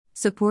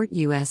Support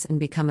us and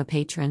become a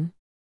patron?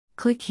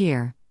 Click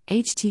here,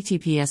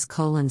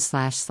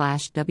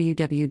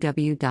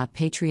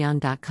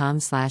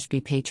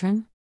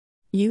 https://www.patreon.com/bepatron.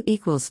 U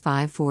equals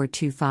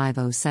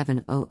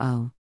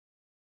 54250700.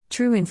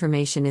 True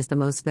information is the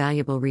most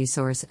valuable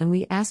resource, and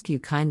we ask you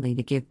kindly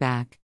to give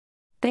back.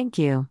 Thank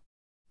you.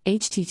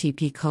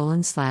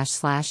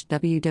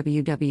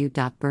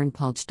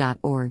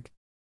 http://www.burnpulch.org.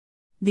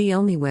 The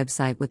only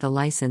website with a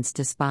license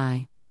to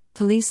spy.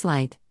 Police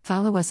Light.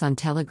 Follow us on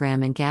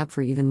Telegram and Gab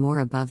for even more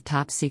above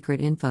top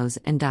secret infos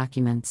and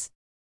documents.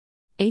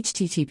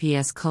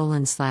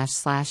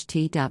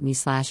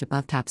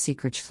 https://t.me/above top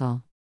secret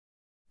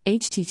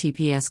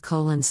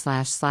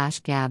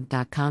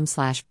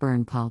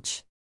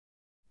https://gab.com/burnpulch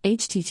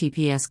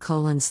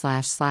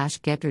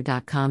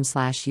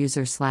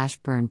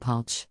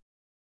https://getter.com/user/burnpulch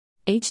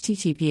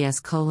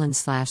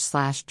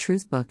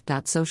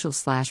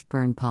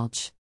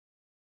https://truthbook.social/burnpulch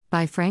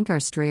By Frank R.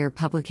 Strayer.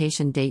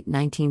 Publication date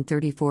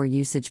 1934.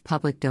 Usage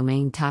public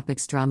domain.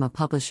 Topics Drama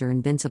Publisher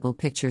Invincible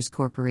Pictures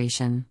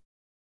Corporation.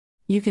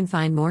 You can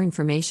find more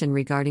information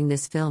regarding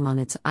this film on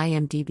its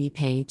IMDb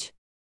page.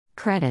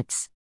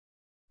 Credits: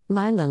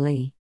 Lila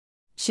Lee,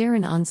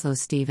 Sharon Onslow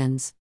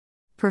Stevens,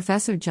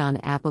 Professor John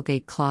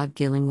Applegate, Claude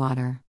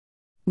Gillingwater,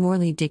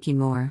 Morley Dickey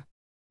Moore,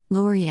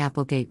 Lori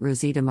Applegate,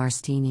 Rosita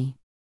Marstini,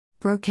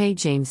 Brocade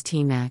James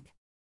T. Mack,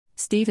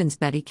 Stevens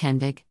Betty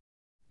Kendig,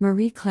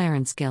 Marie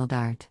Clarence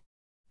Geldart,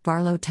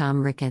 Barlow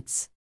Tom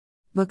Ricketts,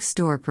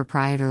 Bookstore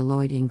Proprietor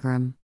Lloyd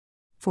Ingram,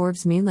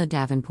 Forbes Mila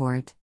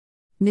Davenport,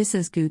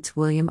 Mrs. Goots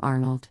William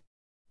Arnold,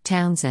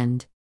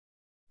 Townsend.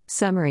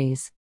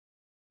 Summaries.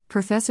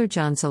 Professor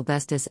John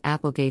Sylvestus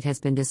Applegate has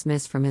been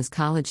dismissed from his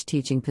college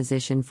teaching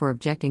position for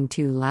objecting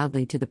too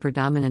loudly to the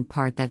predominant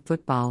part that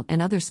football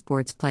and other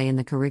sports play in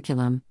the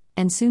curriculum,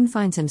 and soon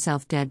finds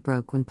himself dead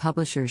broke when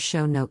publishers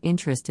show no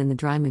interest in the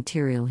dry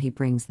material he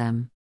brings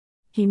them.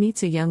 He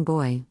meets a young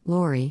boy,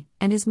 Laurie,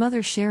 and his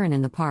mother Sharon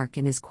in the park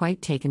and is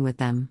quite taken with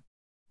them.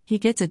 He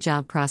gets a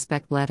job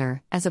prospect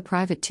letter as a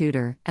private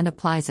tutor and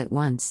applies at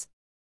once.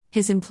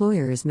 His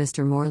employer is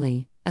Mr.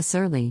 Morley, a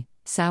surly,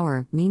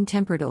 sour,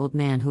 mean-tempered old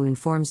man who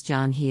informs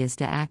John he is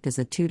to act as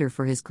a tutor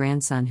for his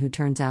grandson, who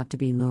turns out to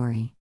be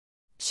Laurie.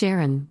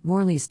 Sharon,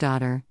 Morley's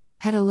daughter,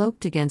 had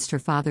eloped against her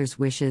father's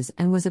wishes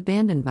and was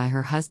abandoned by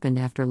her husband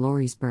after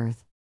Laurie's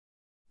birth.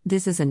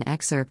 This is an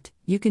excerpt.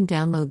 You can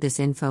download this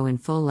info in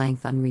full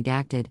length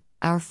unredacted,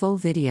 our full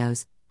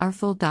videos, our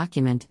full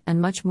document,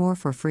 and much more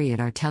for free at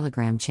our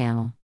Telegram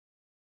channel.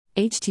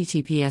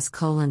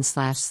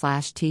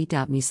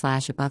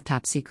 https://t.me/above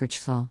top secret.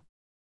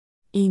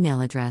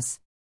 Email address.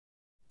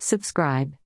 Subscribe.